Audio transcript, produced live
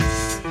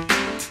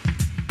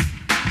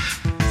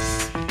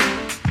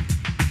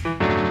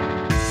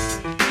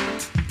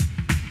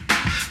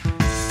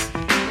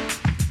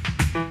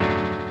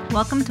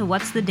Welcome to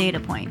What's the Data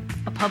Point,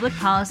 a public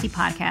policy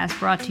podcast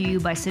brought to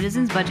you by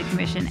Citizens Budget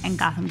Commission and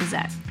Gotham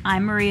Gazette.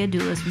 I'm Maria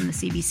Doulis from the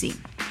CBC.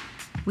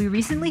 We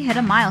recently hit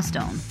a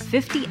milestone,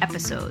 50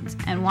 episodes,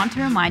 and want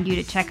to remind you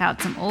to check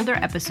out some older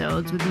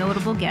episodes with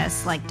notable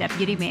guests like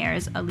Deputy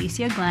Mayors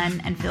Alicia Glenn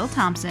and Phil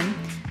Thompson,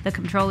 the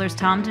Comptrollers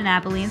Tom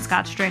DiNapoli and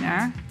Scott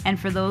Stringer, and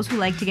for those who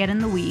like to get in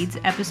the weeds,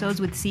 episodes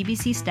with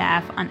CBC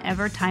staff on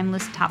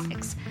ever-timeless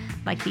topics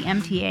like the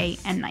MTA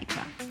and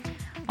NYCHA.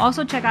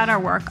 Also check out our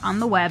work on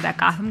the web at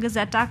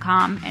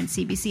gothamgazette.com and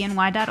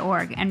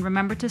cbcny.org, and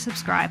remember to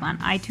subscribe on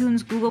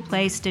iTunes, Google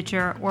Play,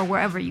 Stitcher, or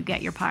wherever you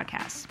get your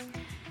podcasts.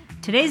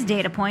 Today's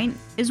data point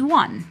is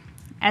 1,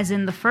 as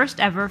in the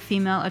first ever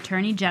female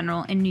Attorney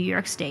General in New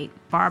York State,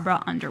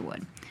 Barbara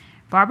Underwood.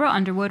 Barbara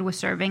Underwood was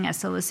serving as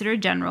Solicitor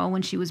General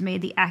when she was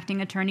made the Acting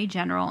Attorney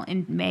General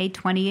in May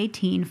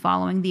 2018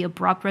 following the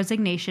abrupt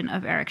resignation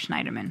of Eric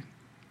Schneiderman.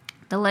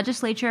 The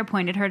legislature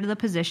appointed her to the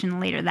position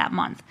later that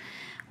month.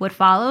 What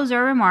follows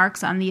are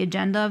remarks on the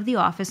agenda of the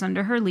office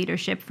under her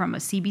leadership from a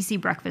CBC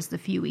breakfast a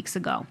few weeks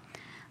ago.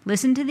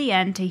 Listen to the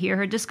end to hear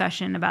her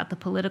discussion about the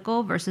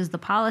political versus the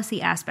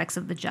policy aspects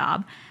of the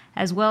job,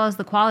 as well as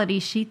the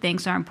qualities she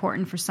thinks are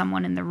important for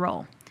someone in the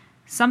role.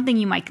 Something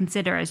you might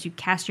consider as you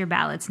cast your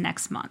ballots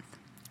next month.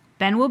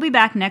 Ben will be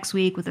back next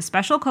week with a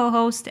special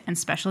co-host and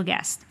special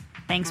guest.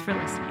 Thanks for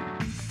listening.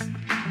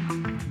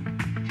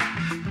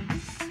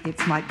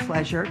 It's my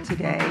pleasure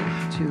today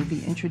to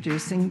be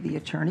introducing the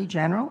Attorney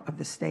General of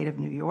the State of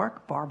New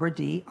York, Barbara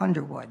D.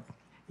 Underwood.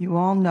 You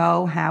all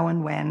know how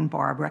and when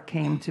Barbara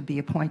came to be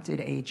appointed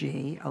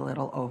AG a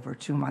little over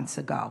 2 months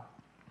ago.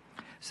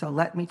 So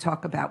let me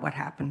talk about what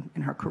happened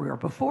in her career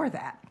before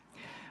that.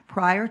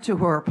 Prior to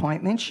her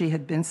appointment, she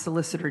had been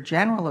Solicitor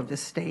General of the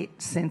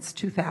state since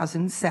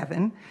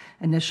 2007,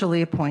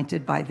 initially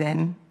appointed by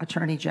then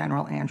Attorney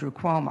General Andrew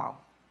Cuomo.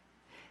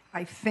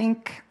 I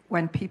think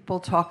when people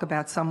talk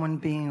about someone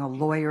being a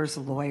lawyer's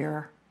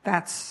lawyer,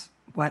 that's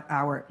what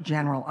our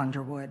General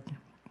Underwood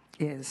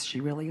is.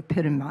 She really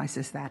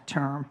epitomizes that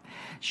term.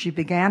 She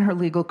began her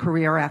legal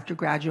career after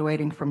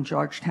graduating from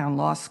Georgetown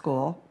Law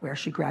School, where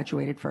she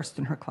graduated first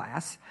in her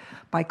class,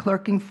 by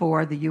clerking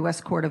for the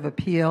U.S. Court of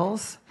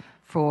Appeals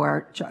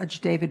for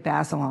Judge David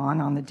Bazelon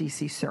on the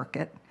D.C.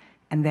 Circuit,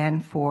 and then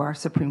for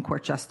Supreme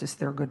Court Justice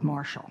Thurgood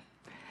Marshall.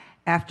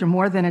 After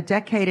more than a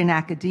decade in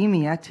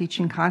academia,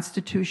 teaching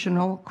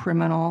constitutional,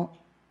 criminal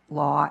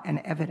law, and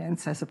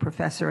evidence as a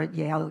professor at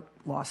Yale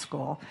Law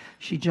School,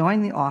 she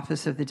joined the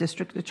office of the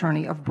District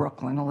Attorney of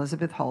Brooklyn,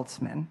 Elizabeth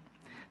Holtzman.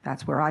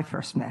 That's where I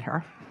first met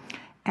her.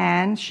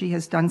 And she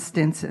has done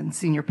stints in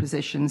senior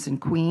positions in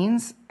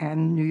Queens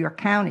and New York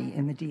County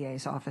in the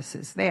DA's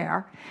offices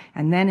there.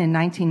 And then in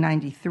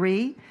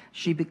 1993,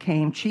 she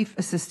became Chief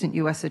Assistant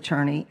U.S.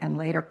 Attorney and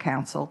later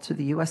counsel to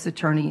the U.S.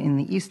 Attorney in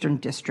the Eastern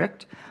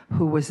District,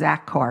 who was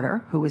Zach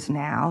Carter, who is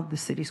now the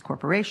city's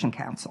Corporation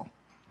Counsel.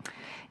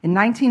 In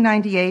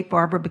 1998,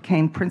 Barbara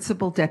became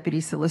Principal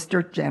Deputy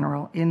Solicitor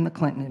General in the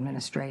Clinton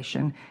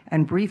administration,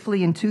 and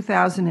briefly in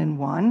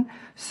 2001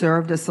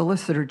 served as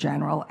Solicitor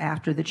General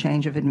after the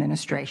change of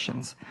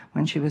administrations,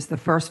 when she was the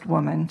first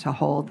woman to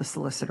hold the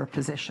solicitor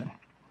position.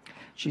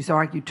 She's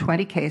argued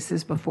 20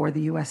 cases before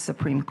the U.S.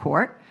 Supreme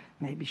Court.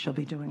 Maybe she'll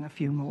be doing a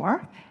few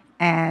more.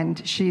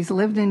 And she's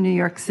lived in New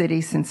York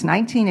City since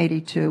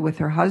 1982 with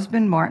her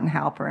husband, Martin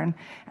Halperin,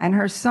 and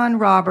her son,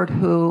 Robert,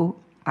 who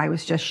I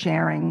was just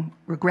sharing,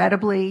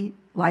 regrettably,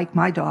 like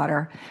my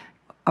daughter,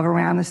 of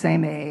around the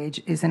same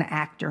age, is an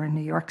actor in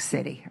New York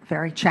City, a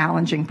very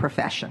challenging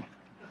profession.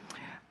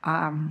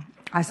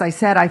 As I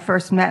said, I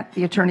first met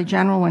the Attorney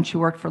General when she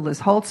worked for Liz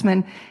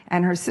Holtzman,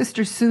 and her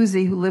sister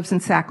Susie, who lives in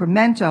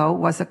Sacramento,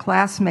 was a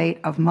classmate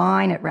of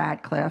mine at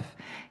Radcliffe,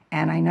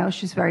 and I know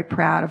she's very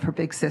proud of her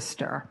big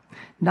sister.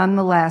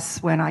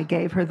 Nonetheless, when I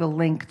gave her the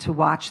link to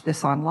watch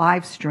this on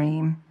live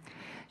stream,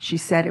 she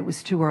said it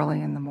was too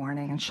early in the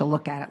morning and she'll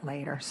look at it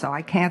later. So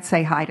I can't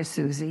say hi to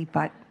Susie,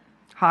 but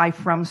hi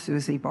from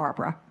Susie,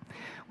 Barbara.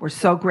 We're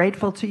so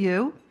grateful to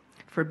you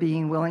for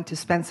being willing to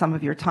spend some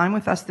of your time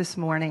with us this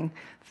morning.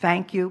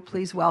 Thank you.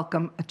 Please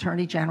welcome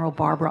Attorney General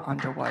Barbara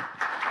Underwood.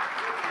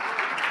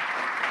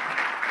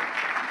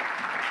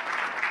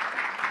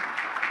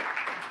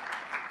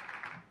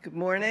 Good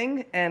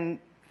morning, and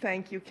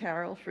thank you,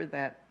 Carol, for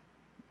that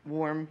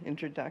warm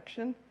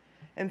introduction.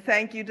 And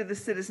thank you to the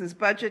Citizens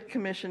Budget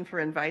Commission for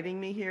inviting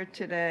me here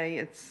today.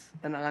 It's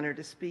an honor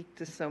to speak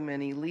to so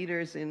many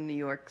leaders in New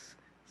York's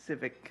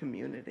civic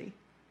community.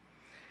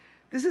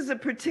 This is a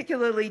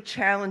particularly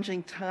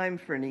challenging time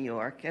for New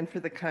York and for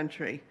the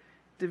country.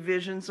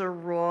 Divisions are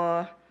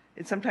raw.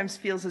 It sometimes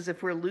feels as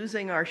if we're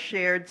losing our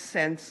shared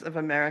sense of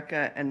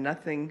America and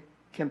nothing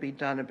can be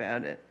done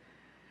about it.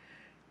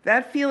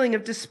 That feeling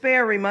of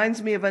despair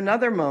reminds me of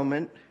another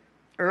moment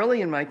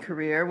early in my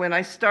career when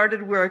I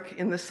started work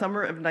in the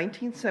summer of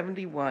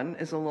 1971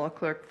 as a law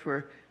clerk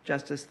for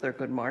Justice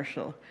Thurgood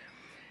Marshall.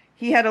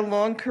 He had a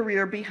long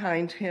career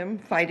behind him,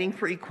 fighting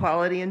for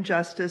equality and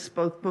justice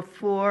both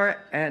before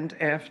and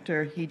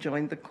after he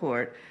joined the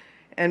court.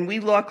 And we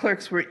law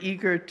clerks were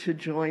eager to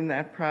join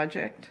that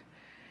project.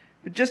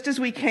 But just as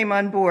we came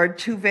on board,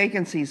 two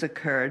vacancies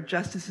occurred.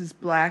 Justices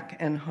Black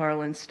and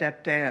Harlan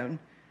stepped down.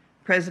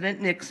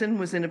 President Nixon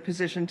was in a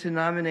position to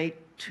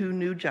nominate two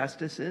new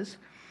justices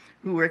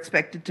who were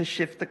expected to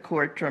shift the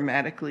court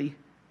dramatically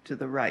to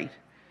the right.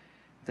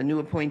 The new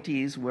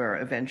appointees were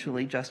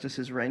eventually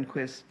Justices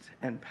Rehnquist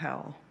and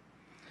Powell.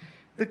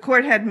 The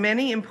court had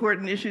many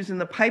important issues in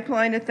the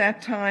pipeline at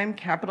that time: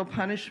 capital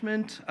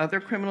punishment, other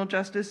criminal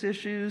justice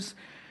issues,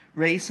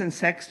 race and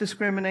sex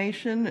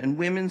discrimination, and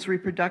women's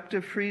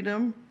reproductive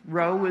freedom.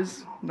 Roe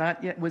was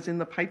in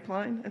the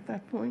pipeline at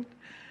that point.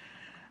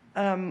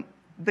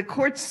 The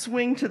court's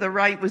swing to the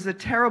right was a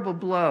terrible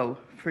blow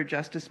for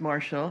Justice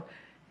Marshall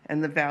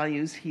and the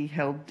values he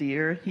held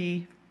dear.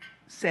 He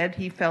said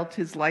he felt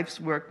his life's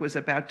work was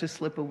about to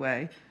slip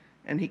away,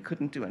 and he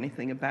couldn't do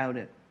anything about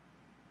it.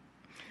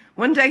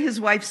 One day, his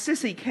wife,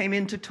 Sissy, came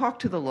in to talk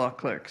to the law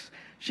clerks.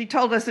 She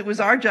told us it was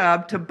our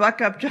job to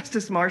buck up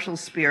Justice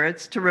Marshall's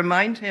spirits, to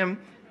remind him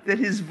that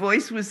his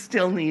voice was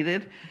still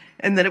needed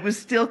and that it was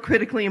still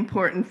critically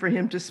important for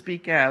him to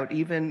speak out,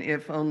 even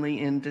if only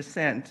in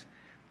dissent.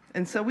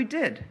 And so we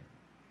did.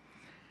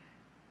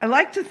 I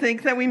like to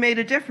think that we made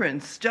a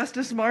difference.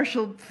 Justice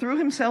Marshall threw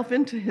himself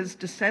into his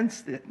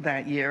dissents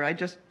that year. I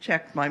just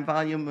checked my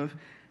volume of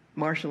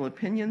Marshall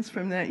opinions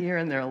from that year,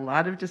 and there are a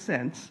lot of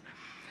dissents.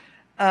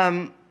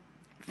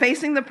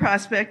 Facing the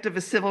prospect of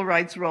a civil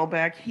rights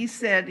rollback, he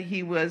said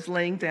he was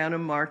laying down a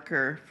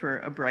marker for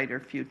a brighter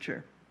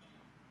future.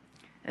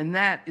 And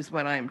that is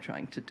what I am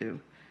trying to do,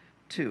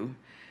 too.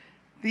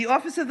 The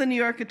Office of the New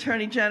York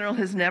Attorney General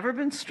has never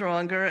been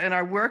stronger, and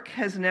our work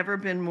has never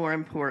been more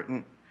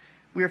important.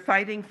 We're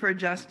fighting for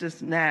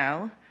justice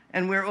now,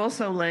 and we're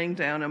also laying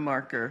down a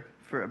marker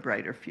for a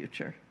brighter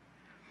future.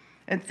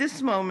 At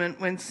this moment,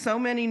 when so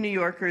many New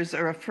Yorkers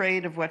are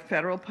afraid of what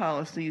federal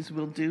policies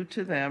will do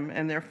to them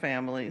and their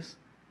families,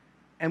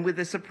 and with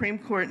a Supreme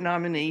Court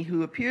nominee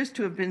who appears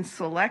to have been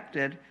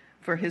selected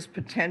for his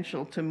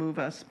potential to move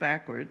us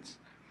backwards,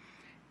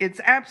 it's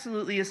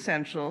absolutely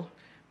essential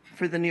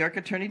for the New York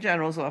Attorney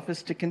General's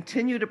office to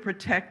continue to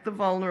protect the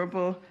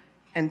vulnerable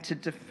and to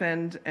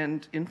defend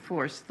and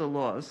enforce the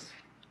laws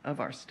of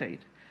our state.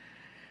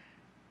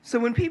 So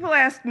when people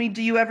ask me,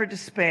 do you ever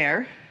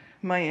despair?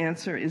 My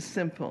answer is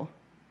simple.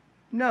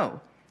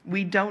 No,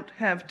 we don't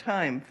have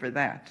time for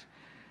that.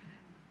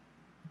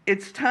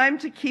 It's time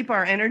to keep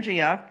our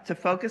energy up, to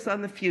focus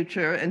on the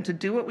future, and to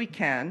do what we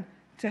can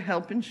to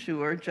help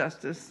ensure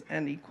justice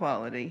and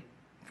equality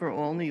for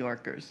all New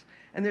Yorkers.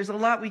 And there's a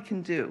lot we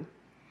can do.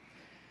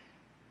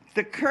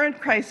 The current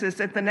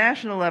crisis at the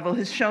national level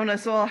has shown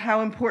us all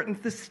how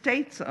important the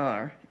states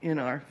are in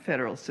our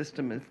federal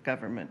system of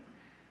government.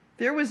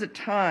 There was a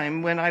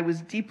time when I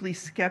was deeply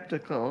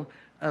skeptical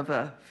of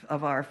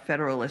our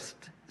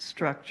federalist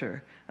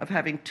structure, of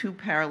having two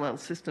parallel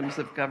systems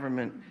of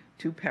government,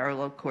 two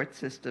parallel court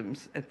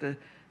systems at the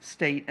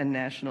state and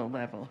national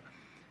level.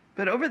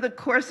 But over the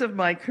course of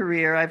my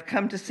career, I've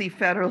come to see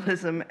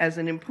federalism as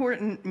an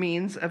important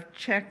means of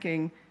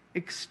checking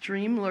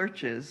extreme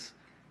lurches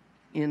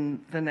in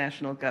the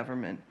national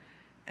government,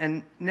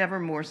 and never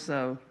more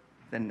so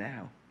than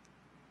now.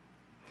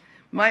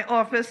 My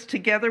office,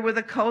 together with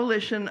a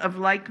coalition of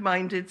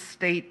like-minded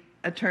state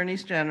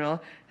attorneys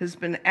general, has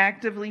been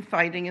actively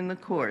fighting in the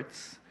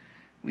courts.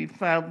 We've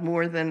filed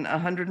more than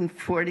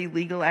 140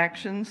 legal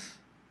actions,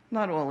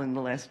 not all in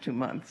the last 2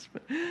 months,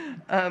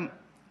 but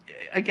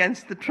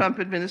against the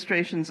Trump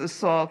administration's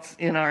assaults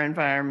in our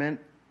environment,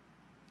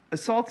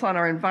 assaults on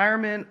our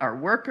environment, our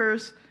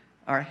workers,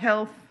 our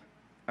health,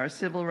 our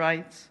civil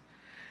rights.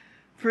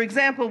 For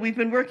example, we've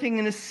been working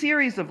in a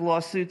series of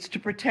lawsuits to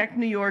protect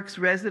New York's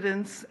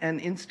residents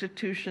and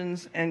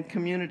institutions and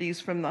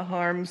communities from the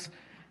harms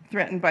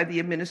threatened by the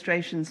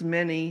administration's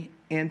many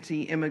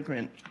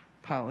anti-immigrant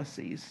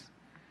policies.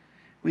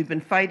 We've been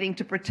fighting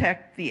to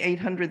protect the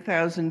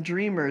 800,000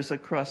 dreamers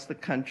across the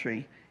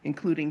country,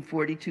 including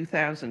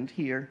 42,000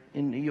 here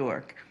in New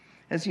York.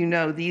 As you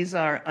know, these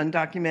are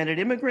undocumented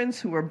immigrants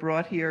who were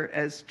brought here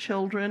as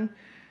children.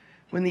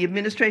 When the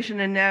administration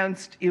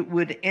announced it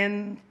would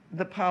end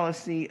the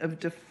policy of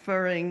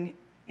deferring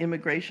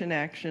immigration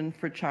action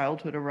for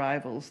childhood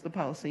arrivals, the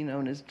policy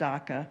known as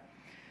DACA,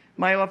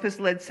 my office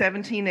led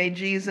 17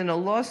 AGs in a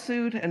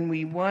lawsuit, and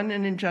we won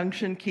an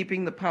injunction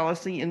keeping the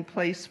policy in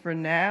place for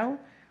now.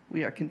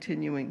 We are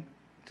continuing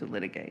to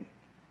litigate.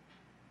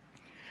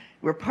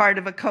 We're part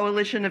of a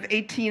coalition of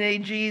 18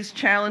 AGs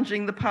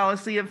challenging the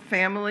policy of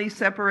family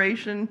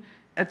separation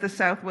at the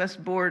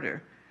southwest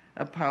border,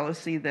 a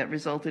policy that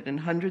resulted in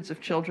hundreds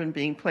of children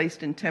being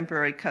placed in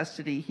temporary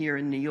custody here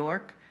in New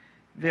York,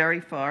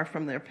 very far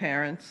from their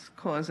parents,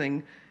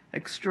 causing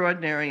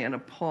extraordinary and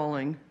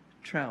appalling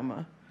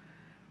trauma.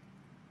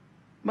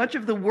 Much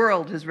of the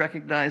world has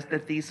recognized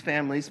that these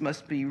families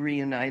must be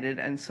reunited,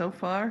 and so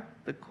far,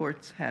 the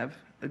courts have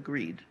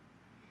agreed.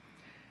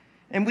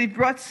 And we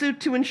brought suit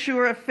to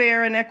ensure a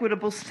fair and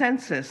equitable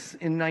census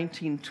in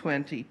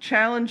 1920,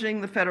 challenging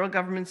the federal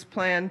government's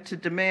plan to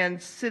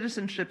demand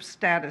citizenship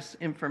status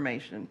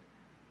information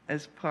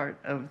as part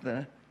of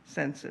the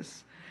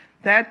census.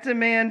 That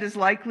demand is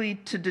likely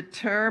to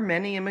deter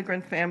many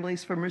immigrant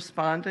families from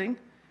responding.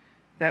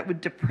 That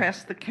would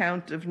depress the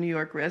count of New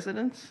York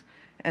residents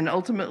and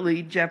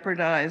ultimately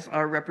jeopardize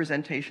our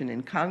representation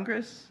in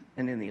Congress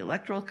and in the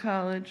Electoral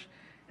College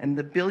and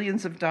the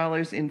billions of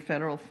dollars in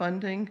federal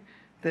funding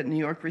that New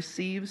York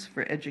receives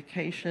for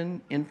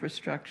education,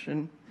 infrastructure,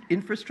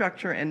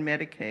 and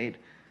Medicaid,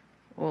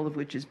 all of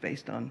which is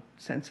based on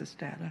census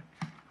data.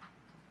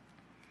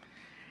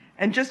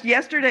 And just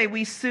yesterday,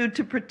 we sued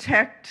to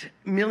protect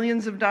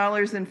millions of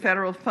dollars in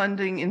federal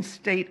funding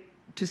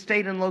to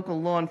state and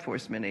local law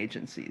enforcement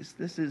agencies.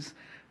 This is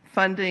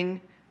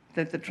funding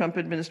that the Trump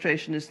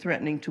administration is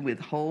threatening to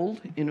withhold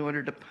in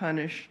order to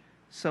punish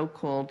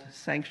so-called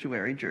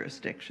sanctuary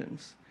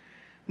jurisdictions.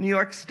 New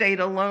York State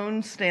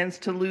alone stands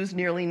to lose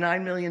nearly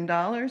 $9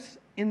 million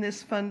in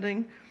this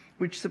funding,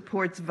 which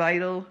supports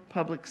vital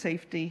public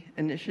safety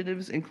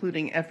initiatives,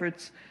 including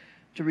efforts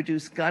to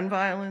reduce gun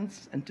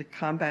violence and to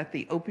combat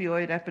the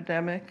opioid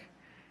epidemic.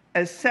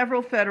 As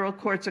several federal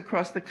courts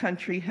across the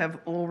country have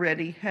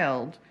already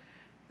held,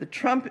 the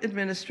Trump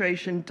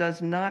administration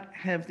does not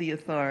have the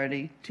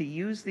authority to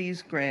use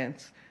these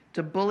grants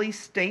to bully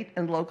state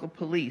and local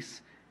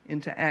police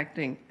into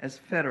acting as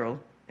federal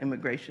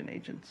immigration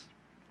agents.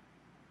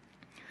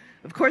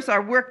 Of course,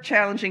 our work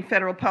challenging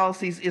federal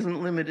policies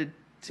isn't limited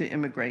to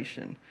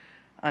immigration.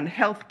 On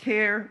health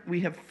care, we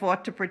have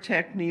fought to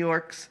protect New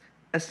York's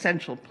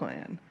Essential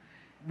Plan,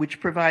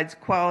 which provides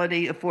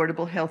quality,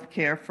 affordable health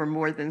care for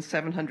more than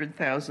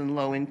 700,000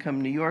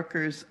 low-income New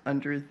Yorkers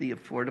under the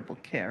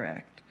Affordable Care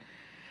Act.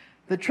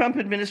 The Trump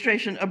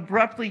administration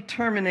abruptly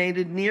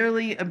terminated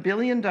nearly $1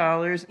 billion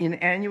in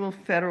annual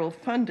federal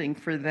funding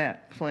for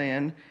that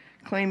plan,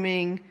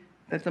 claiming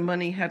that the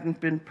money hadn't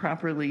been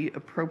properly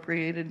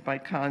appropriated by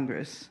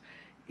Congress.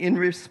 In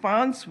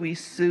response, we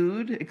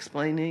sued,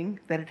 explaining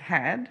that it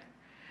had,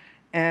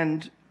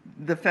 and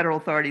the federal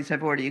authorities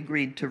have already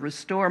agreed to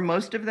restore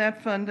most of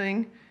that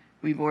funding.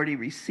 We've already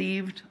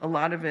received a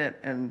lot of it,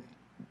 and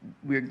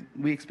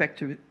we expect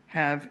to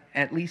have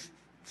at least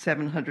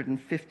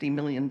 $750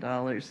 million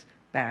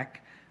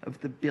back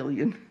of the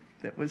billion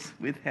that was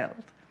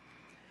withheld.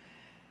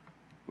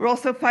 We're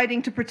also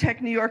fighting to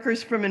protect New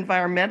Yorkers from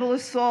environmental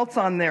assaults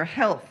on their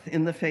health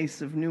in the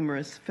face of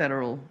numerous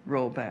federal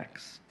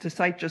rollbacks. To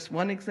cite just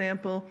one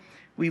example,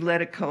 we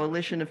led a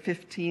coalition of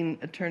 15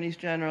 attorneys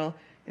general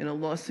in a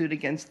lawsuit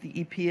against the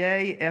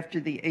EPA after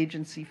the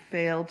agency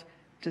failed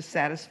to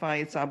satisfy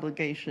its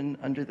obligation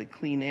under the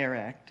Clean Air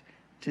Act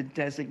to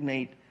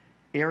designate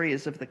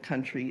areas of the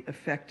country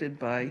affected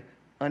by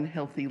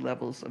unhealthy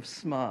levels of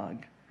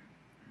smog.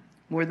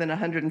 More than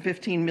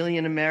 115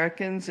 million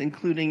Americans,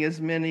 including as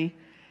many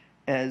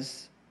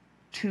as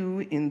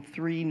 2 in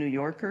 3 New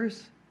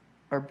Yorkers,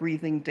 are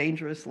breathing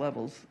dangerous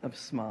levels of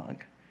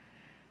smog.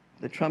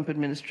 The Trump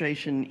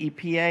administration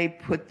EPA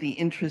put the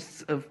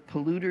interests of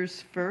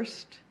polluters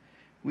first.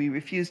 We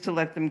refused to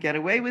let them get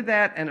away with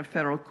that, and a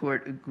federal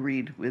court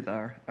agreed with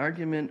our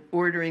argument,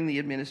 ordering the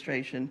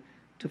administration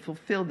to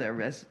fulfill their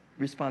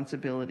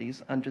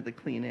responsibilities under the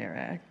Clean Air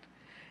Act.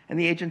 And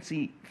the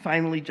agency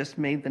finally just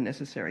made the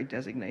necessary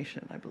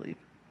designation, I believe.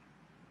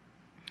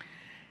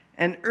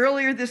 And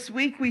earlier this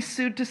week, we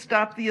sued to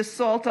stop the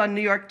assault on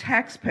New York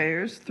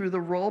taxpayers through the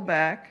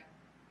rollback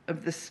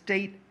of the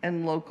state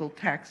and local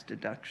tax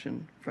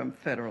deduction from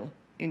federal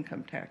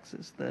income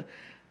taxes, the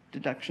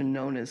deduction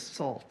known as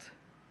SALT.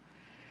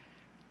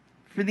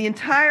 For the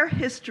entire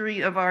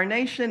history of our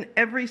nation,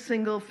 every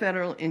single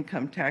federal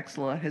income tax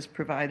law has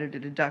provided a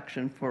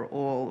deduction for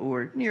all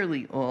or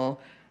nearly all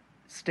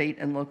state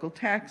and local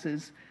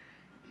taxes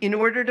in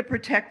order to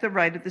protect the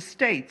right of the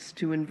states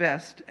to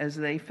invest as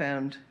they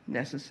found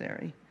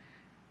necessary.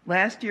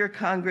 Last year,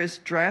 Congress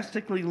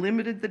drastically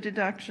limited the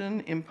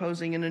deduction,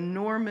 imposing an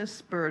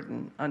enormous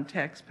burden on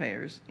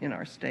taxpayers in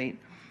our state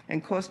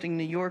and costing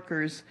New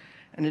Yorkers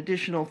an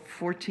additional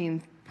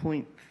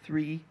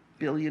 $14.3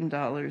 billion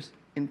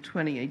in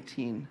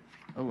 2018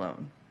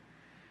 alone.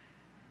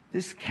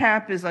 This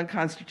cap is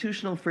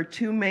unconstitutional for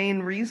 2 main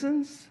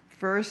reasons.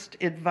 First,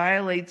 it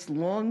violates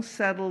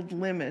long-settled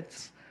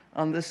limits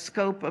on the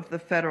scope of the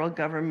federal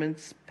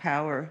government's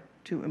power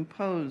to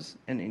impose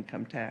an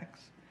income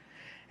tax.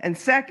 And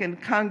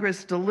second,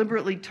 Congress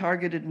deliberately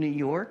targeted New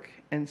York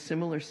and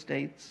similar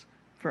states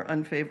for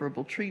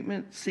unfavorable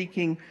treatment,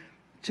 seeking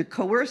to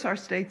coerce our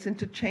states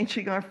into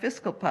changing our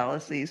fiscal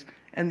policies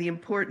and the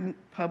important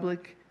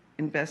public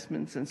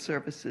investments and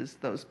services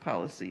those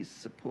policies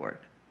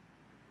support.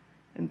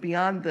 And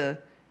beyond the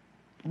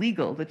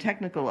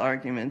technical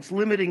arguments,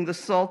 limiting the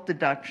SALT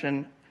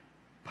deduction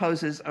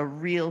poses a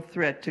real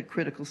threat to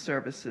critical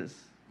services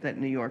that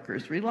New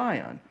Yorkers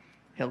rely on: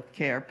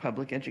 healthcare,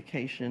 public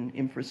education,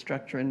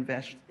 infrastructure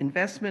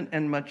investment,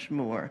 and much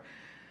more.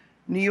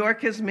 New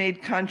York has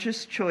made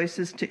conscious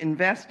choices to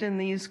invest in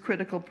these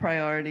critical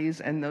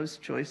priorities, and those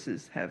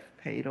choices have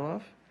paid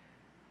off,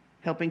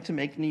 helping to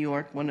make New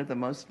York one of the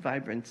most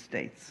vibrant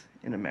states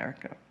in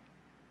America.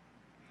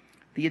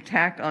 The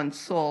attack on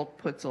SALT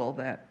puts all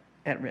that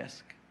at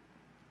risk.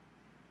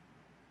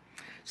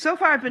 So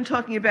far, I've been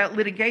talking about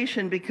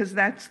litigation because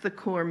that's the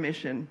core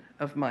mission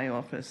of my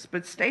office.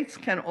 But states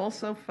can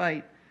also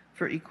fight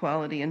for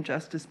equality and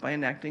justice by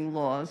enacting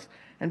laws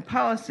and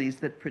policies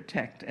that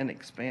protect and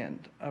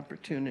expand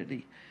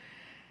opportunity.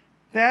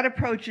 That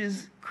approach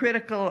is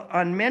critical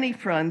on many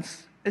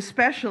fronts,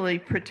 especially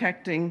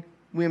protecting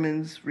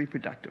women's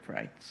reproductive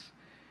rights.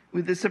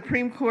 With the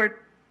Supreme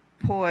Court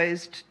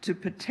poised to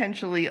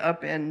potentially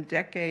upend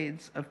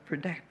decades of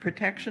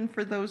protection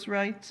for those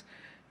rights,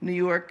 New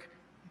York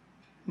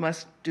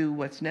must do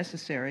what's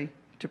necessary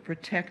to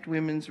protect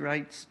women's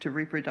rights to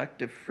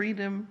reproductive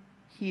freedom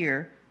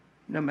here,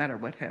 no matter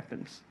what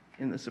happens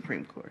in the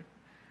Supreme Court.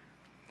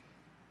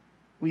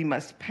 We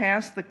must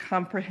pass the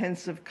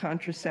Comprehensive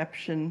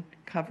Contraception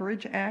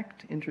Coverage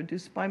Act,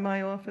 introduced by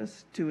my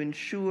office, to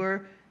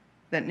ensure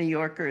that New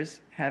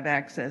Yorkers have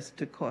access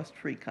to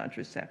cost-free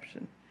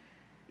contraception,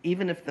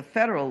 even if the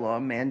federal law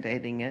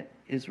mandating it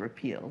is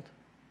repealed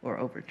or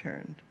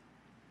overturned.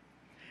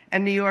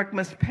 And New York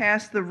must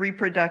pass the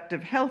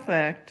Reproductive Health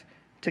Act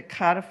to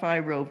codify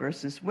Roe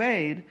versus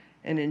Wade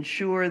and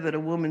ensure that a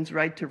woman's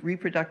right to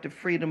reproductive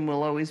freedom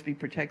will always be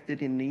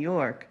protected in New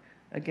York,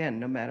 again,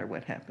 no matter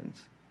what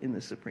happens in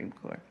the Supreme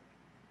Court.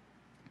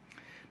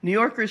 New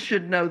Yorkers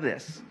should know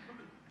this.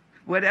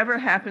 Whatever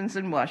happens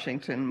in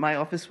Washington, my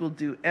office will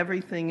do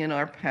everything in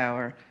our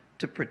power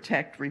to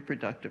protect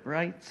reproductive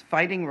rights,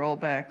 fighting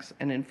rollbacks,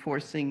 and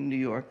enforcing New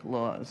York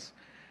laws.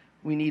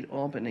 We need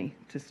Albany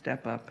to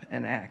step up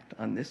and act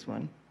on this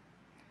one.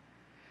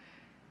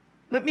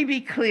 Let me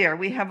be clear,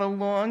 we have a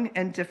long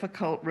and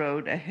difficult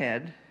road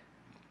ahead,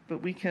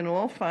 but we can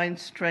all find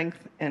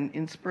strength and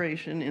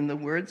inspiration in the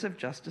words of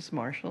Justice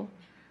Marshall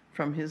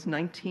from his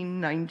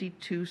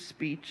 1992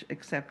 speech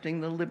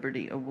accepting the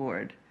Liberty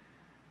Award.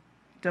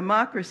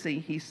 Democracy,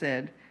 he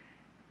said,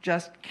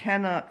 just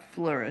cannot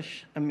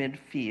flourish amid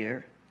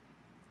fear.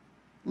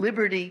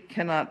 Liberty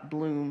cannot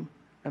bloom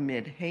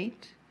amid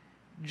hate.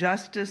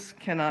 Justice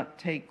cannot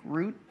take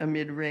root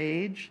amid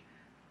rage.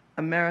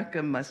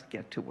 America must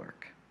get to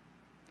work.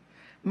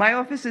 My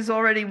office is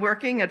already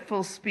working at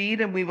full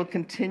speed, and we will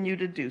continue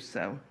to do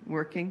so,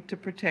 working to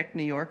protect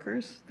New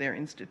Yorkers, their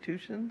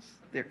institutions,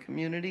 their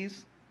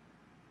communities.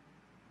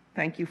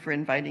 Thank you for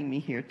inviting me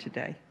here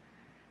today.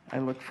 I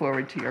look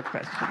forward to your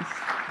questions.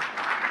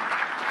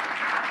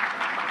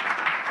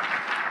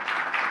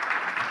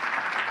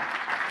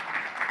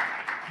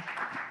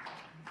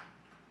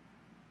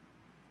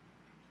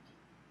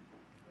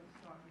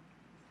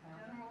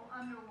 General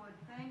Underwood,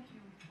 thank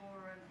you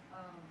for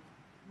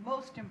a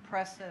most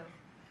impressive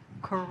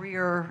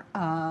career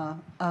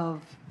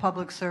of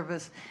public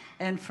service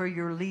and for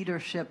your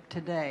leadership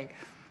today.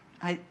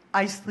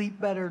 I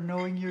sleep better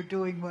knowing you're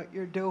doing what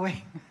you're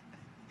doing.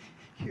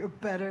 You're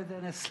better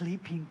than a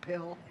sleeping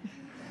pill.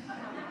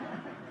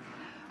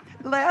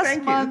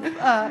 Last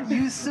month,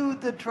 you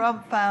sued the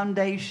Trump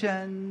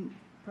Foundation,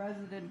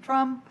 President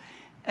Trump,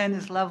 and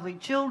his lovely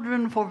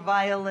children for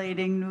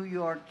violating New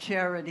York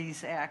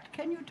Charities Act.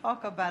 Can you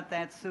talk about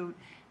that suit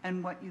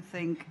and what you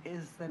think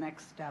is the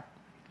next step?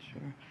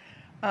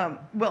 Sure.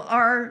 Well,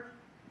 our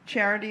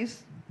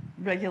charities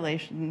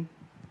regulation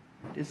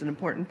is an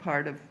important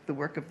part of the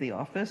work of the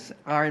office.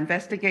 Our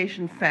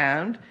investigation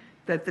found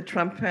that the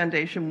Trump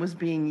Foundation was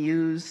being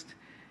used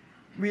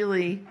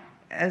really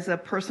as a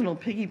personal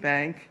piggy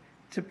bank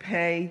to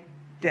pay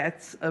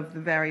debts of the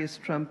various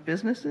Trump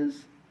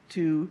businesses,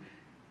 to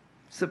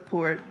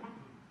support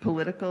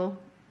political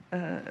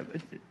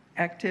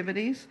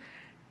activities.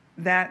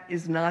 That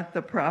is not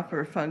the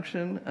proper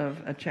function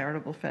of a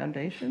charitable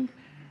foundation.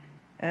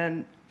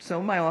 And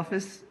so my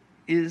office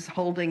is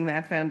holding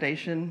that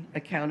foundation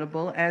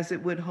accountable as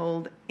it would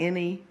hold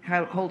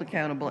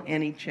accountable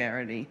any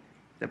charity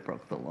that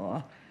broke the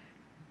law,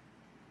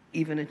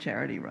 even a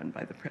charity run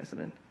by the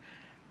president.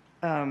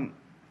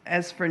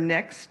 As for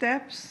next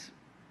steps,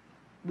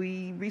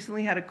 we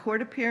recently had a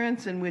court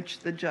appearance in which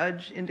the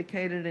judge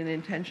indicated an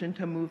intention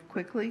to move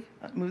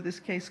this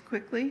case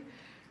quickly.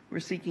 We're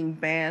seeking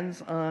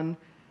bans on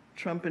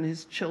Trump and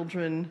his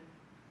children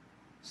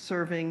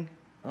serving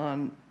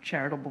on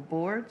charitable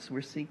boards.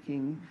 We're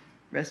seeking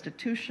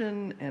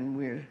restitution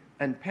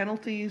and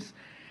penalties,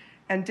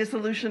 and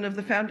dissolution of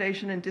the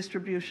foundation and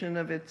distribution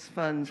of its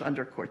funds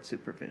under court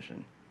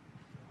supervision.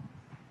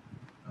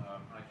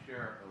 I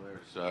share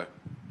Alaire's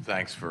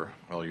thanks for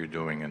all you're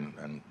doing,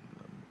 and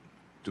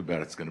too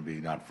bad it's going to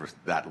be not for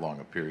that long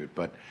a period.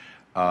 But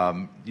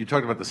you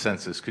talked about the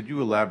census. Could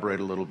you elaborate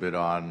a little bit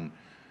on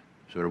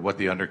sort of what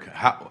the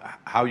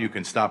how you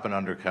can stop an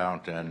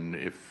undercount, and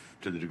if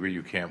to the degree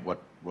you can't,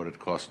 what it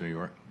costs New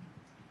York?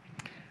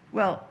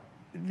 Well,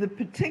 the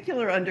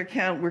particular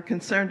undercount we're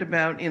concerned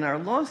about in our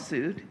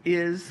lawsuit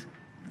is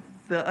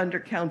the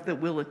undercount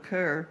that will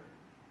occur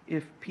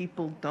if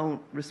people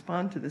don't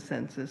respond to the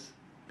census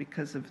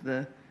because of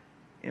the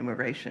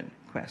immigration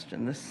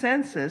question. The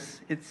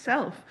census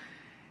itself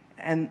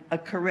and a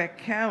correct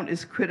count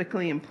is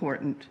critically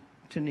important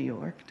to New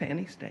York, to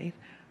any state,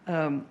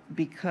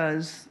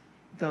 because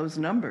those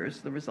numbers,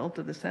 the result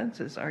of the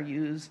census, are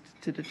used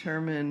to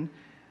determine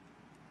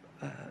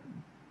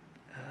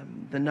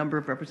the number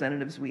of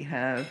representatives we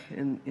have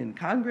in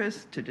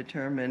Congress, to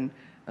determine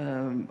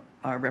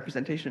our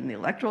representation in the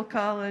Electoral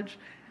College,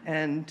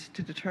 and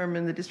to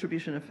determine the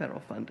distribution of federal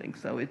funding.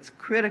 So it's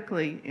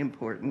critically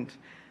important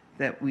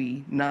that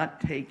we not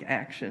take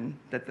action,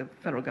 that the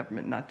federal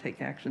government not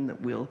take action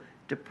that will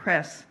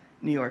depress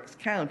New York's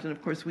count. And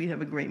of course, we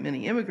have a great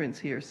many immigrants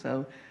here,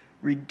 so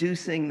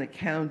reducing the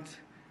count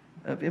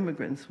of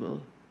immigrants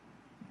will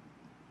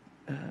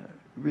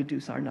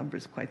reduce our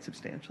numbers quite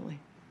substantially.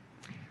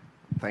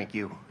 Thank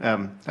you.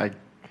 I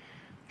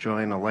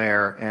join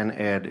Alaire and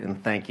Ed in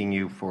thanking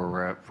you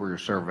for your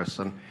service,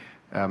 and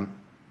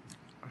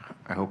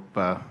I hope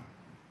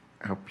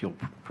you'll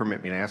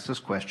permit me to ask this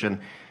question.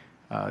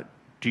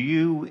 Do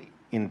you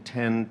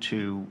intend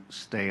to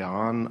stay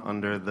on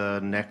under the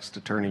next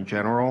Attorney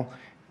General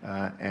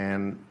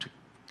and to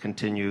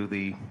continue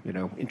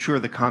ensure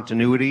the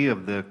continuity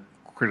of the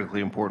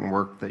critically important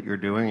work that you're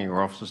doing and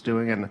your office is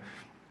doing? And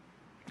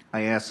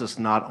I ask this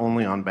not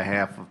only on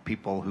behalf of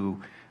people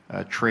who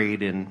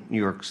trade in New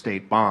York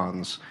State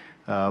bonds,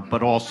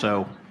 but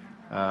also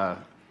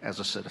as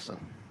a citizen.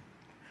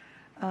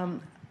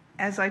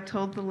 As I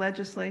told the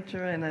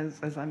legislature, and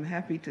as I'm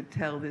happy to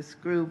tell this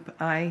group,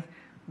 I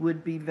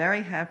would be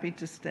very happy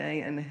to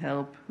stay and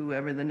help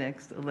whoever the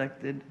next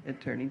elected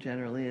Attorney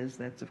General is.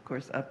 That's, of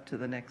course, up to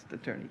the next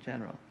Attorney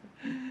General.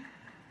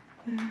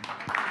 Again,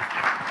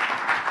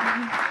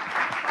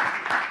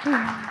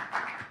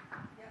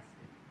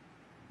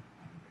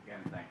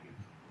 thank you.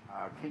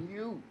 Can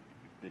you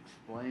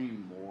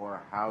explain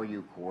more how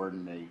you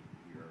coordinate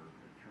your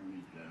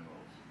Attorney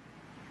Generals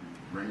to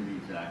bring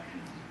these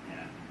actions?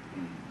 And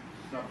in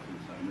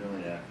substance, I'm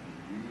really asking,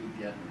 do you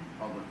get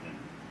Republican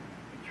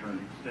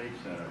states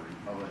that are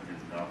Republican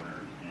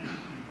governors and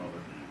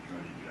Republican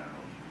Attorney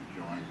Generals to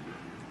join with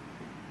you?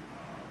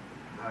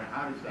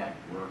 How does that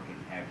work, and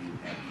have you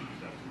had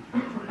successes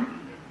bipartisan?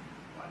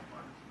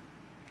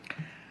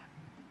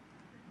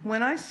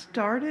 When I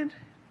started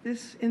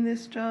in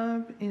this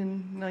job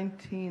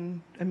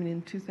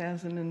in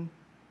 2000 and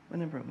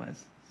whenever it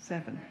was,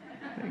 7,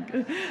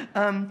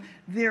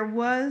 there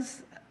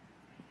was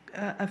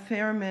a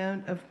fair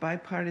amount of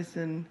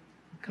bipartisan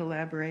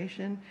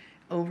collaboration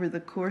over the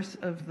course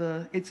of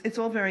it's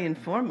all very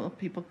informal.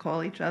 People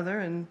call each other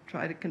and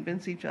try to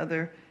convince each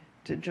other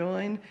to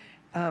join.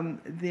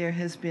 There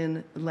has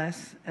been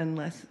less and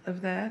less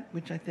of that,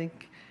 which I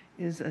think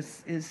is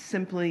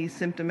simply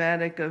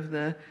symptomatic of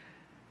the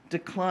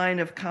decline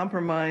of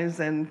compromise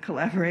and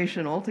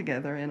collaboration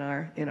altogether in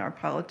our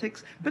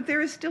politics. But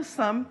there is still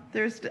some.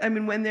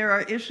 When there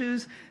are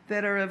issues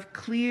that are of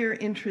clear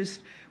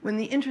interest, when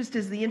the interest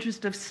is the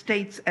interest of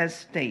states as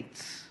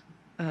states,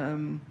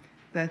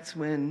 that's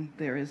when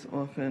there is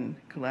often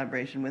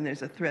collaboration, when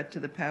there's a threat to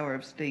the power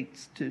of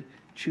states to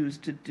choose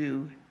to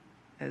do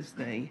as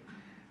they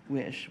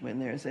wish, when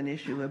there's an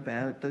issue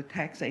about the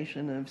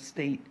taxation of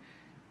state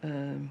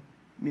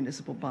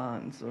municipal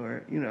bonds,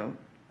 or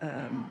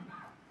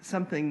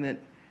something that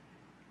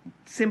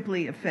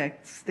simply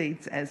affects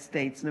states as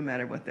states, no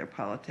matter what their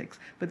politics.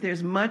 But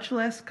there's much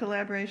less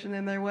collaboration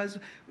than there was.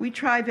 We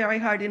try very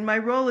hard. In my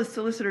role as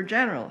Solicitor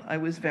General, I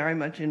was very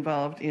much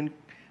involved in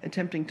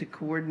attempting to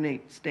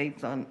coordinate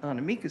states on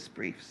amicus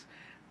briefs.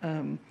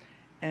 One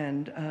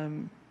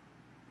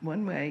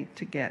way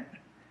to get,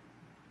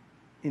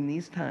 in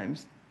these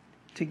times,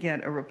 to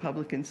get a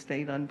Republican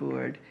state on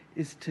board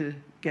is to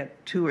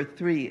get 2 or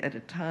 3 at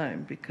a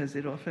time, because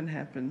it often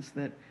happens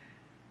that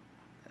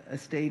a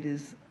state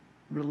is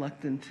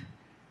reluctant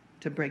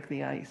to break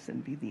the ice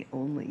and be the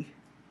only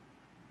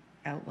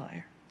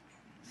outlier.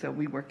 So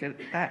we work at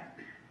that.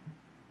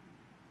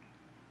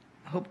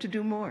 Hope to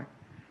do more.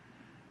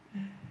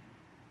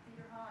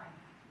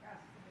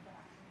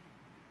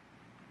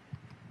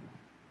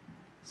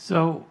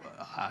 So,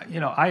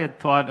 I had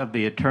thought of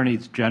the Attorney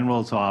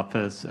General's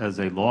office as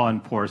a law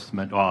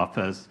enforcement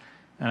office,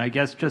 and I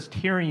guess just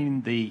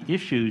hearing the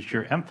issues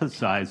you're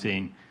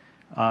emphasizing,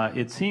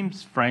 it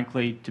seems,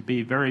 frankly, to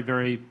be very,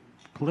 very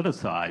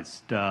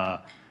politicized.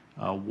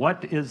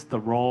 What is the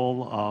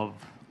role of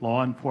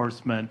law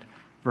enforcement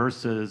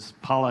versus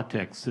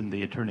politics in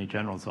the Attorney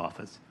General's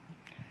office?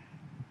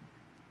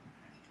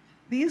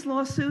 These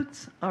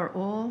lawsuits are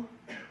all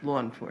law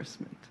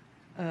enforcement.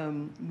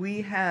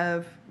 We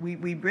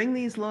bring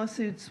these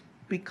lawsuits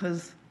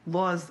because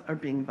laws are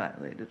being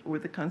violated, or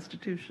the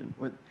Constitution,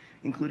 or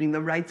including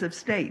the rights of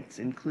states,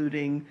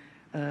 including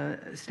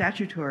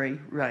statutory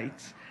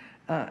rights.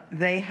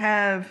 They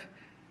have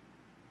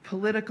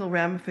political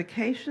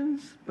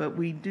ramifications, but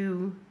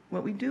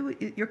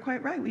you're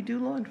quite right, we do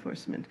law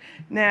enforcement.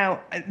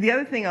 Now, the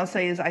other thing I'll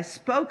say is I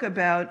spoke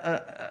about,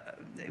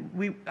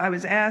 I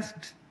was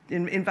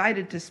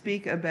invited to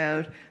speak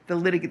about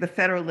the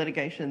federal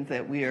litigation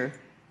that we are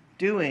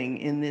doing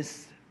in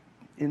this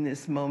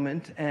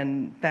moment,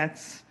 and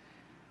that's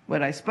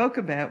what I spoke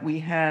about. We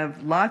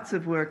have lots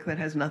of work that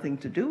has nothing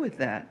to do with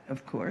that,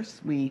 of course.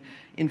 We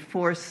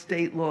enforce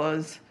state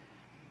laws.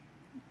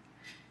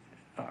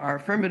 Our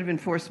affirmative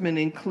enforcement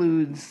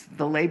includes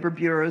the Labor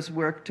Bureau's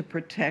work to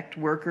protect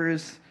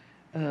workers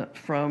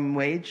from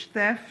wage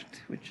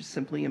theft, which is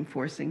simply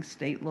enforcing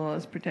state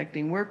laws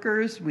protecting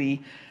workers.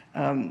 We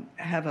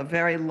have a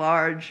very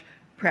large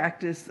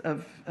practice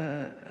of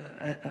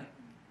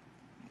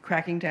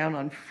cracking down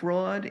on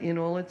fraud in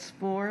all its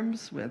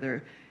forms,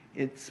 whether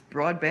it's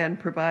broadband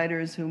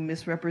providers who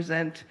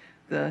misrepresent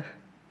the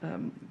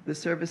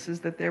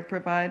services that they're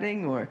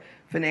providing, or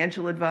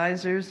financial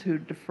advisors who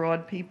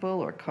defraud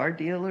people, or car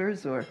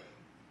dealers, or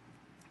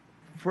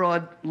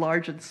fraud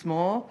large and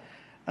small.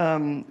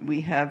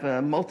 We have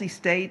a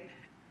multi-state,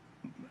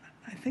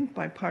 I think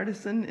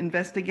bipartisan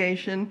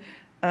investigation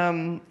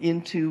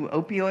into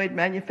opioid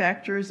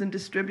manufacturers and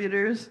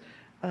distributors,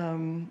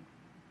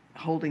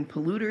 holding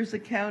polluters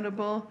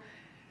accountable.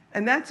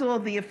 And that's all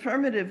the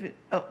affirmative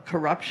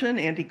corruption,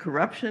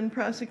 anti-corruption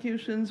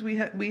prosecutions. We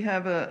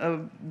have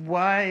a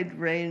wide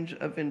range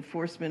of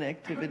enforcement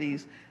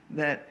activities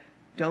that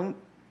don't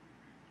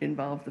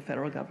involve the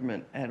federal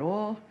government at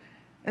all.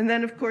 And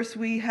then, of course,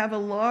 we have a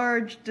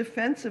large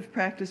defensive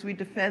practice. We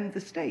defend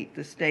the state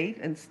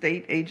and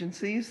state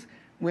agencies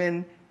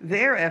when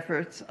their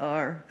efforts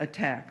are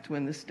attacked,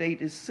 when the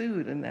state is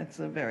sued, and that's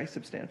a very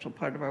substantial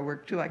part of our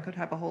work, too. I could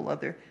have a whole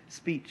other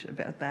speech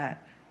about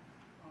that.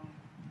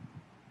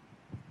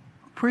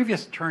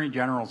 Previous attorney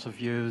generals have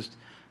used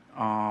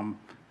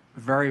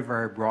very,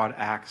 very broad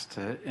acts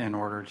in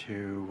order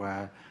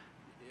to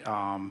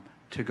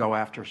go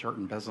after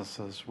certain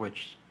businesses,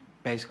 which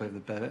basically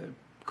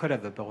could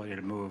have the ability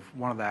to move.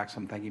 One of the acts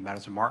I'm thinking about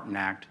is the Martin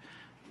Act,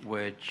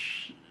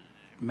 which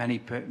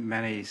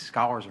many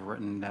scholars have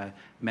written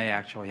may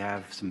actually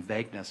have some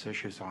vagueness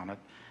issues on it.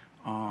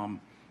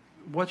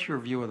 What's your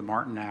view of the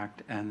Martin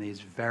Act and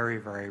these very,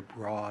 very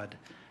broad,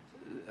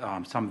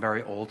 some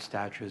very old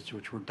statutes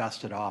which were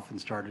dusted off and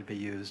started to be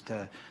used,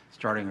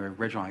 starting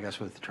originally, I guess,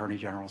 with Attorney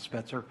General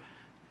Spitzer?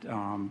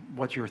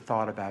 What's your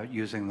thought about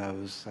using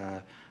those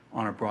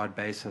on a broad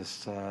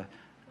basis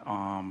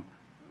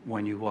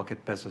when you look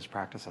at business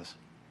practices?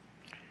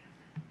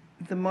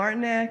 The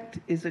Martin Act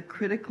is a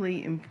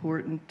critically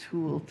important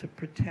tool to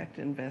protect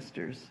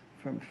investors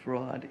from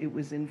fraud. It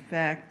was, in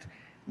fact,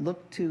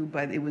 looked to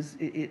by,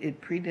 it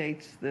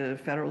predates the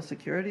federal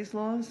securities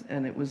laws,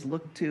 and it was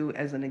looked to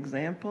as an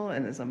example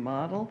and as a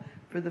model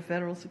for the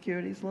federal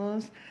securities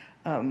laws.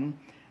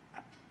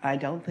 I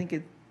don't think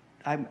it,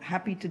 I'm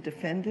happy to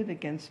defend it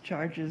against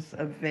charges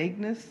of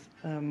vagueness,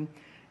 and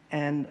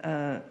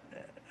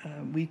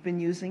we've been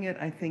using it,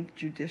 I think,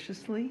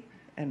 judiciously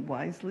and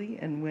wisely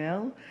and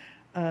well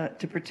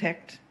to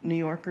protect New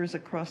Yorkers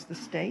across the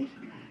state.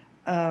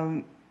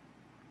 I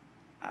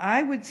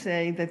would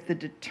say that the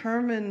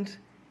determined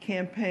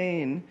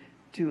campaign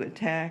to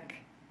attack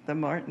the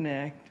Martin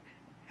Act,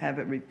 have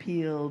it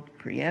repealed,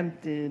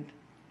 preempted,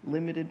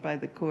 limited by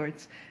the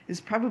courts, is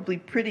probably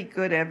pretty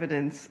good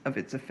evidence of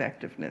its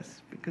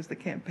effectiveness, because the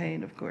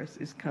campaign, of course,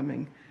 is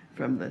coming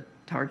from the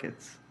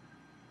targets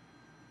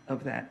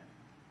of that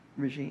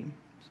regime.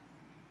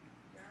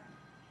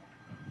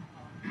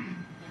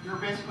 You're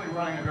basically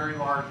running a very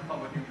large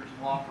public interest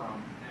law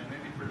firm, and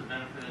maybe for the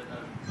benefit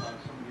of some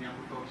of the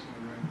younger folks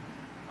in the room,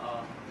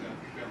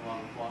 we have a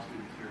lot of law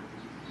students here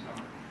this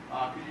summer.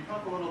 Could you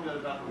talk a little bit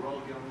about the role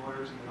of young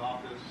lawyers in the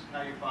office,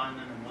 how you find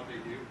them, and what they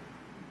do?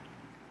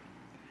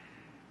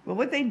 Well,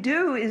 what they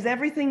do is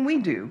everything we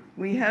do.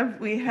 We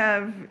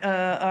have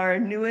our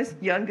newest,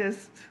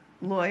 youngest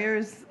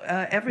lawyers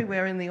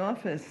everywhere in the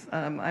office.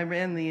 I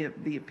ran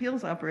the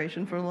appeals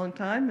operation for a long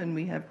time, and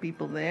we have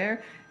people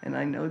there, and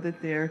I know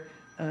that they're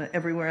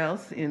everywhere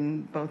else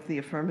in both the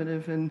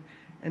affirmative and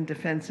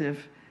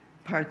defensive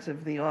parts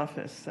of the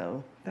office.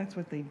 So that's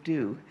what they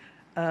do.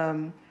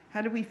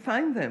 How do we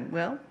find them?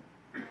 Well,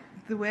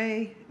 the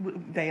way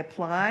they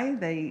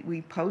apply,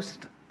 we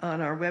post on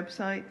our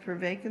website for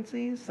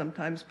vacancies.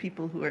 Sometimes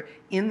people who are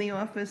in the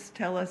office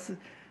tell us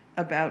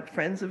about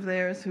friends of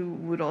theirs who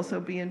would also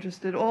be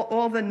interested.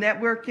 All the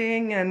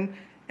networking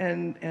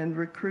and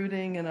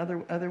recruiting and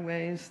other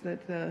ways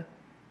that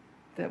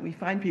we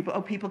find people.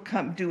 Oh, people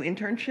come do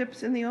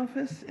internships in the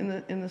office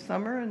in the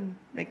summer and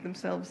make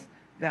themselves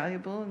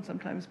valuable and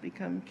sometimes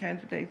become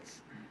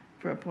candidates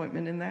for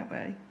appointment in that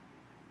way.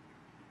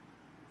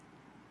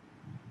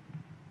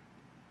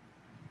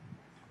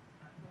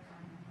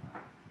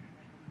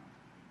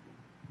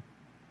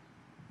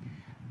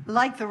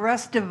 Like the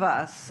rest of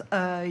us,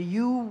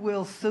 you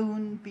will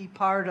soon be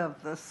part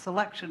of the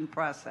selection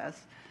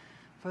process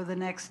for the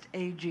next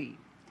AG.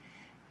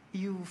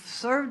 You've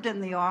served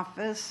in the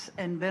office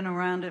and been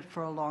around it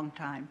for a long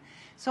time.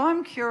 So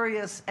I'm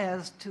curious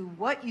as to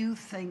what you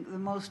think the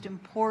most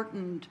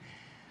important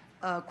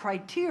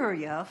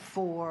criteria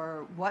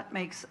for what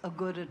makes a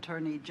good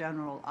attorney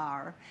general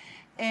are.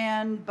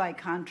 And by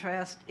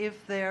contrast,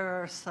 if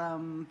there are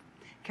some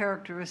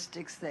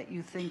characteristics that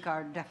you think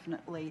are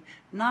definitely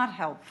not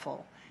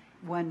helpful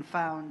when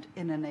found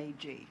in an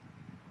AG.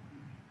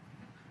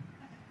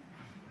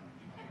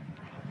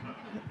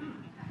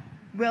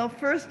 Well,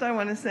 first I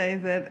want to say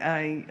that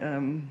I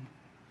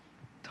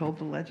told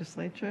the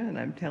legislature, and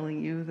I'm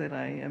telling you that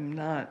I am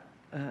not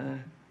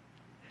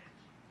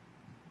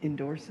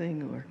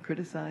endorsing or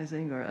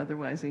criticizing or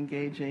otherwise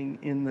engaging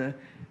in the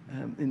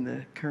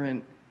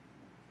current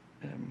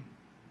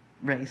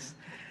race.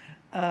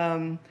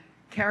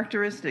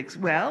 Characteristics,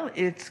 well,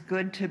 it's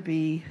good to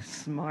be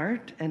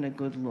smart and a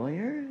good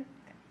lawyer,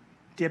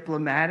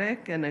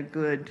 diplomatic and a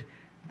good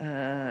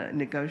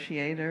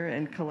negotiator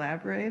and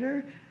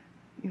collaborator,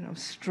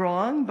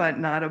 strong but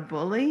not a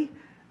bully.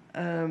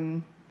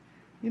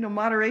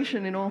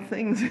 Moderation in all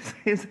things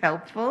is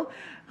helpful.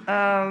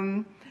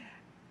 I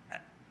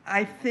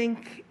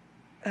think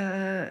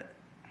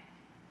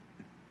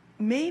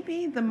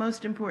maybe the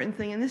most important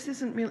thing, and this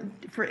isn't really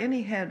for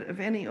any head of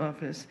any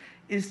office,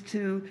 is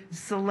to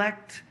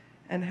select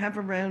and have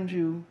around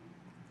you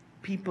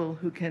people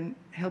who can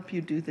help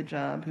you do the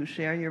job, who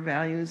share your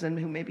values and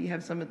who maybe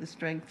have some of the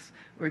strengths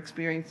or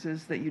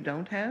experiences that you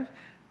don't have,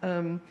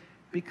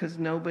 because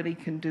nobody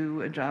can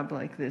do a job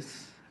like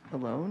this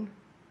alone.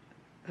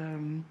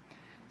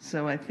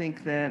 So I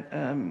think that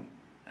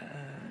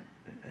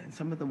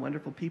some of the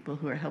wonderful people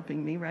who are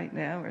helping me right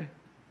now are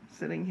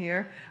sitting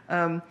here.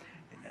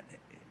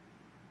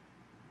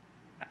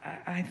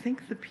 I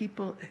think the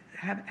people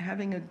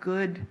having a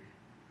good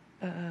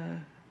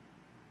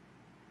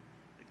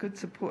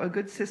support, a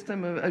good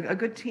system, a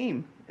good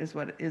team is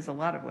a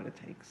lot of what it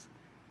takes.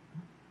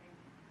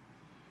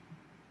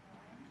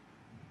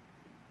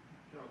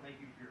 General,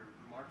 thank you for your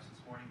remarks this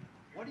morning.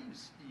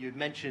 You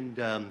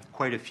mentioned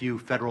quite a few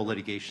federal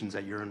litigations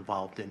that you're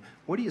involved in.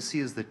 What do you see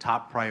as the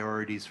top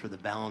priorities for the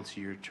balance of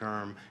your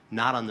term,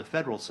 not on the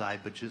federal side,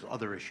 but just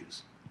other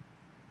issues?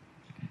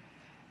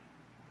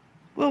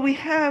 Well, we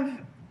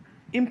have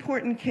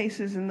important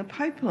cases in the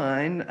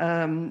pipeline.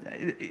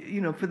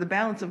 For the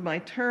balance of my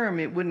term,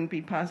 it wouldn't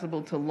be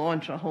possible to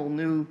launch a whole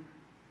new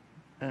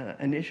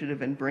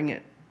initiative and bring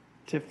it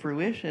to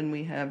fruition.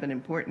 We have an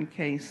important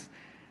case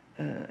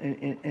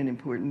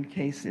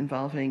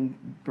involving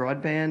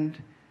broadband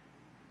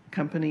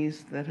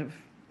companies that have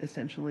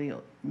essentially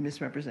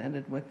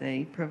misrepresented what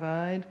they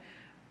provide.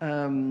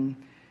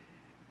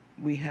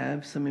 We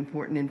have some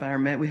important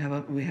we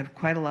have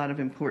quite a lot of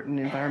important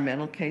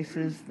environmental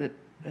cases that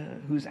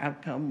whose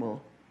outcome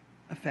will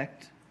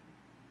affect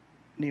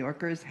New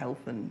Yorkers'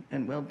 health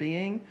and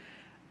well-being.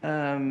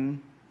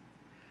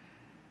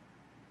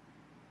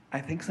 I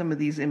think some of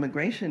these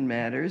immigration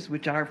matters,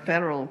 which are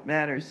federal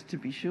matters to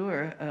be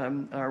sure,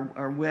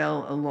 are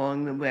well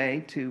along the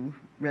way to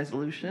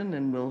resolution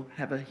and will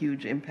have a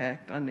huge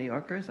impact on New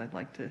Yorkers. I'd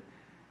like to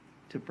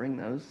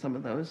bring some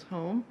of those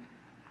home.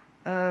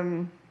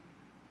 And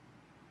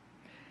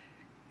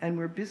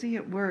we're busy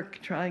at work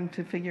trying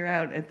to figure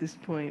out at this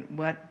point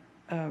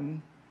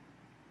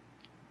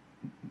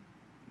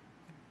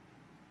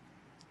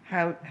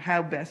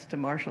how best to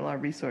marshal our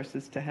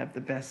resources to have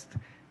the best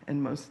and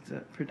most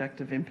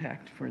productive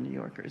impact for New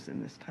Yorkers in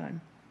this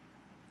time.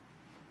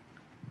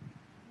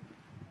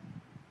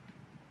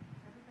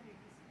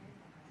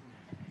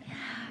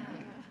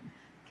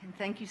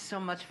 Thank you so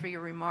much for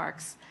your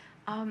remarks.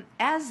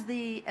 As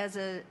the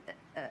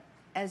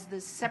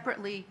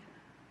separately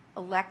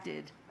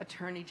elected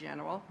Attorney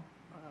General,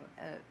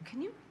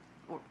 can you?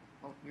 Well,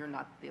 you're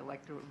not the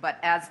elected, but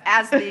as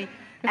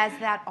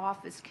that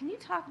office, can you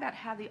talk about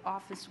how the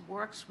office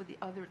works with the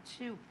other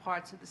two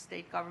parts of the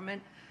state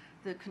government,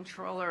 the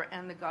controller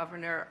and the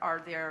governor?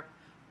 Are there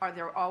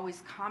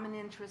always common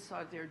interests?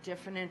 Are there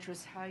different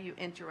interests? How you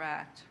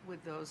interact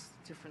with those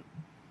different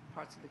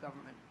parts of the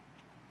government?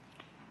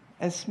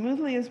 As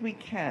smoothly as we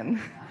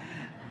can.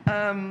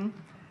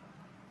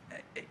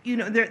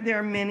 There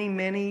are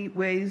many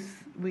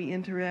ways we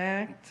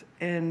interact,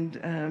 and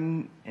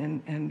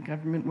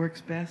government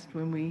works best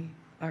when we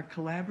are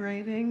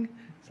collaborating.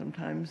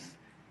 Sometimes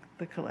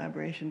the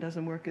collaboration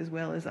doesn't work as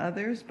well as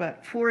others,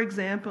 but for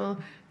example,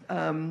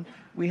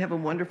 we have a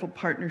wonderful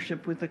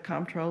partnership with the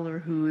comptroller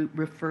who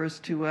refers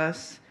to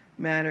us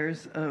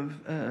matters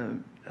of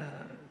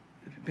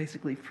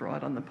basically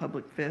fraud on the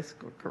public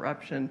fisc or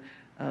corruption,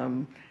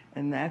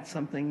 and that's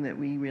something that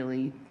we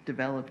really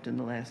developed in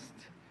the last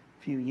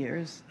few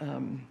years.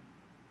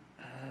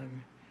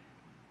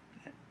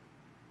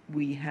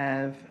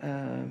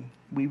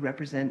 We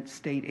represent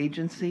state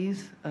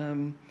agencies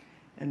and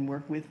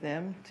work with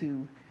them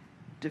to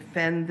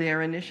defend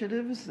their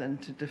initiatives and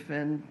to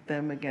defend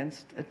them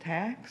against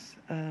attacks.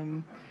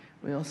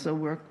 We also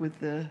work with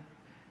the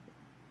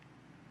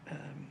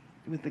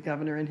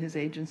governor and his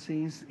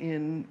agencies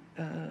in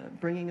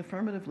bringing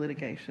affirmative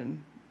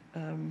litigation.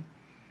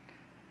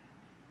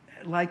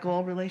 Like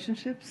all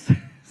relationships,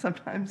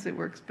 sometimes it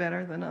works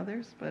better than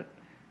others, but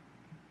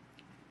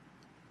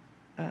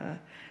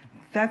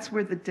that's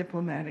where the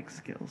diplomatic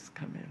skills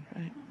come in,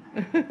 right?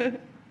 No,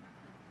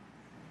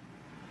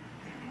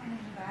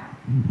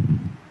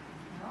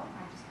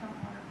 I just don't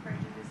want to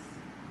prejudice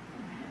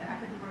the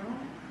back of the room.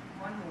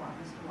 One more,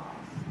 Mr.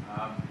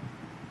 Wallace.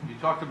 You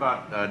talked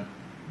about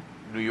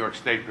New York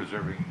State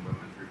preserving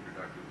women's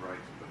reproductive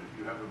rights, but if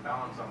you have a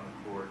balance on the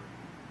court,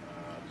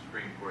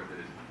 Supreme Court, that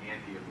is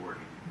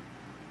anti-abortion,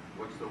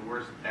 what's the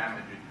worst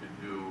damage it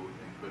could do,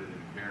 and could it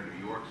impair New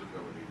York's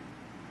ability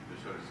to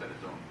sort of set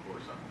its own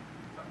course on the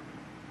topic?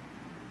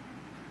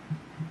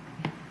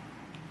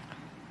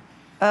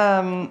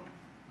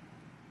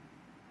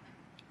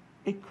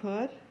 It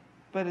could,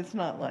 but it's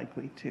not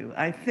likely to.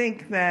 I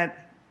think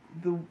that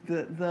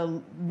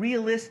the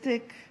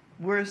realistic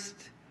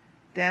worst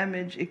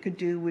damage it could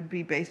do would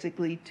be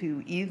basically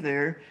to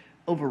either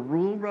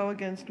overrule Roe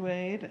against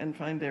Wade and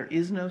find there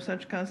is no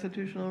such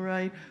constitutional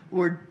right,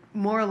 or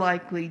more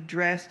likely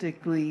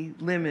drastically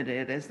limit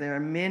it, as there are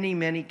many,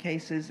 many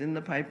cases in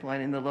the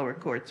pipeline in the lower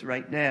courts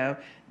right now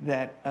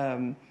that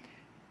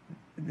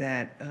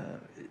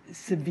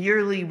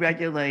severely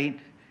regulate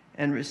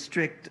and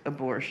restrict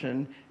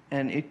abortion,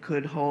 and it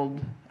could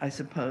hold, I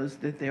suppose,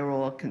 that they're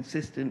all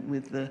consistent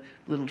with the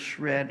little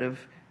shred of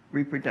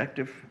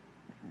reproductive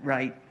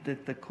right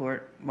that the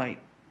court might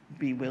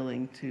be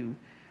willing to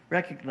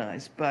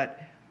recognize.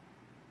 But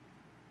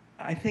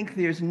I think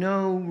there's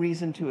no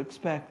reason to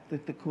expect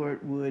that the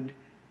court would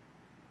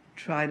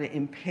try to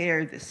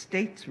impair the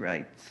state's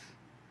rights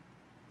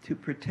to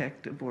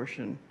protect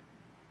abortion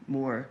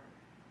more,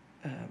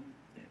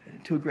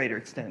 to a greater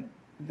extent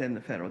than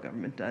the federal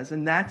government does.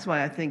 And that's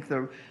why I think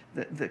the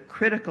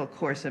critical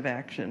course of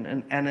action,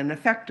 and an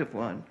effective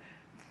one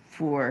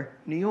for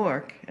New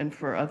York and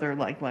for other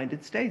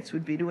like-minded states,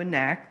 would be to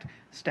enact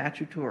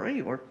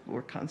statutory or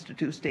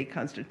state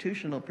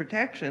constitutional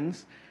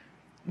protections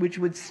which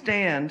would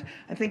stand.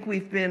 I think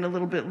we've been a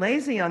little bit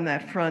lazy on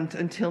that front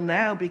until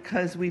now,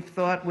 because we've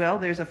thought, well,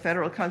 there's a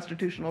federal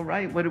constitutional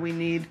right. What do we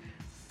need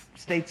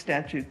state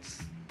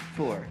statutes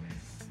for?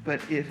 But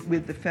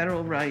with the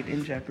federal right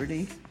in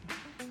jeopardy,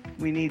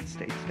 we need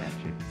state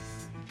statutes.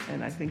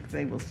 And I think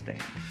they will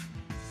stand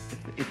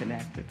if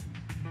enacted.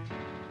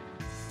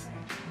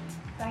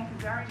 Thank you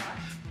very much.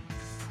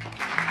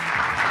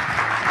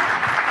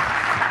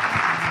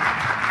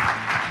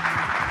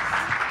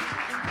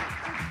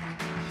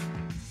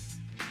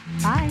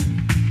 Bye.